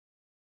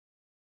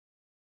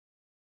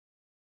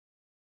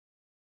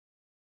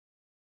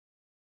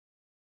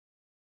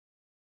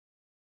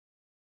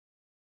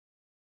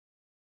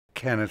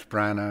Kenneth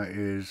Branagh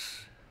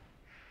is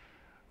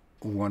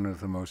one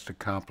of the most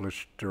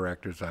accomplished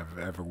directors I've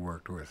ever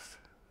worked with.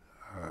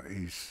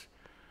 He's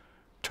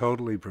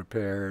totally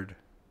prepared.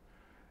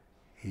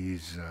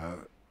 He's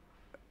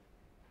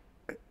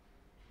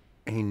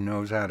he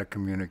knows how to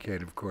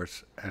communicate, of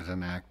course, as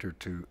an actor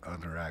to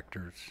other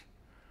actors.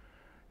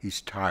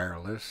 He's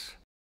tireless.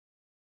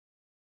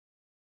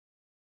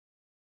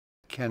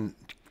 Ken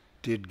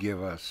did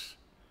give us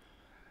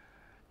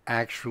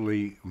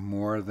actually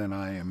more than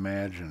I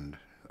imagined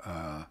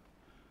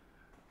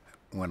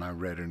when I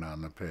read it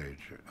on the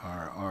page.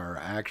 Our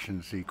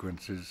action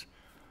sequences,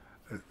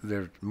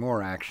 there's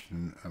more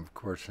action, of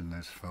course, in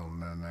this film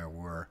than there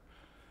were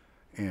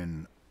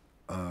in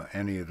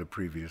any of the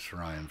previous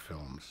Ryan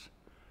films.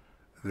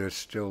 There's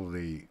still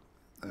the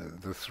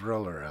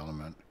thriller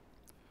element,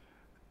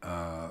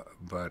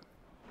 but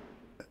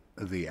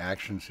the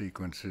action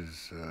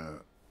sequences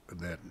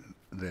that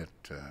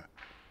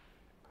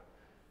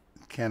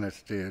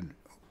Kenneth did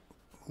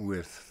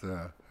with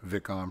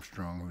Vic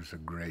Armstrong, who's a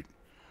great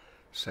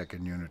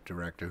second unit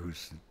director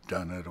who's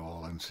done it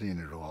all and seen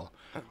it all,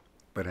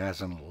 but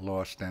hasn't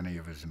lost any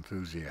of his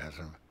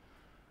enthusiasm,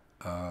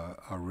 are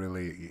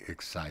really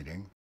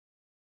exciting.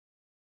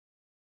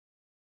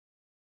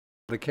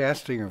 The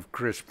casting of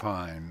Chris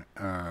Pine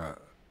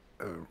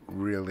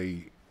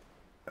really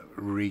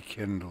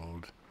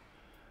rekindled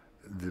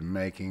the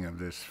making of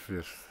this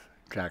fifth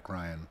Jack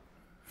Ryan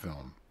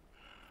film.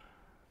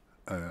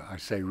 I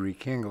say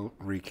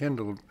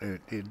rekindled,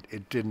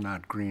 it did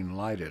not green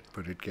light it,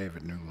 but it gave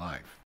it new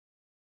life.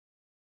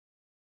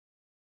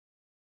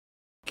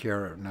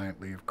 Keira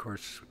Knightley, of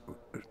course,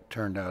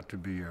 turned out to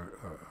be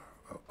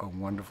a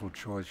wonderful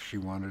choice. She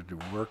wanted to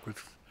work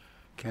with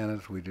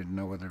Kenneth. We didn't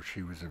know whether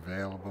she was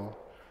available.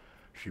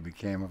 She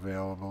became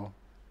available.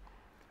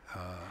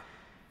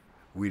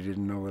 We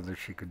didn't know whether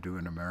she could do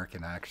an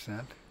American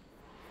accent.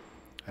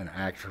 And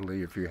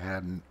actually, if you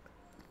hadn't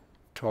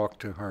talked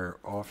to her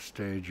off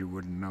stage, you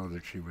wouldn't know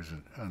that she was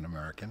an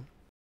American.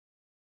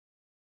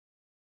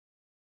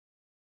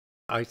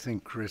 I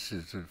think Chris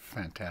is a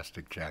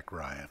fantastic Jack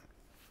Ryan.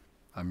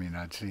 I mean,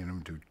 I'd seen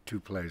him do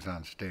 2 plays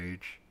on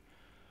stage,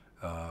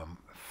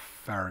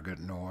 Farragut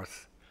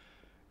North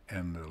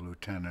and the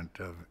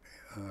Lieutenant of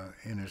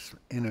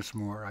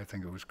Innismore, I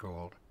think it was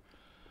called.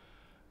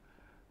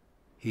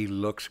 He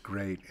looks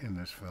great in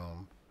this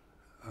film.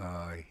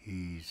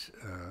 He's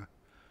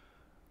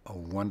a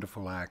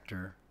wonderful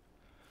actor.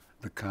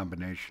 The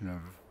combination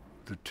of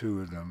the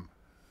two of them,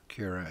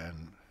 Keira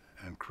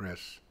and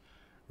Chris,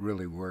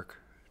 really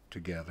work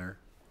together.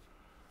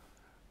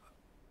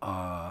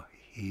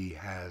 He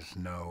has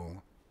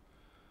no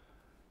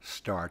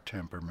star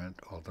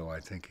temperament, although I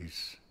think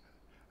he's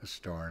a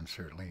star and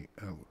certainly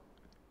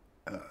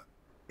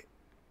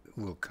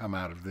will come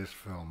out of this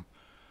film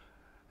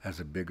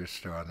as a bigger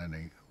star than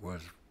he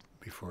was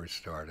before he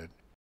started.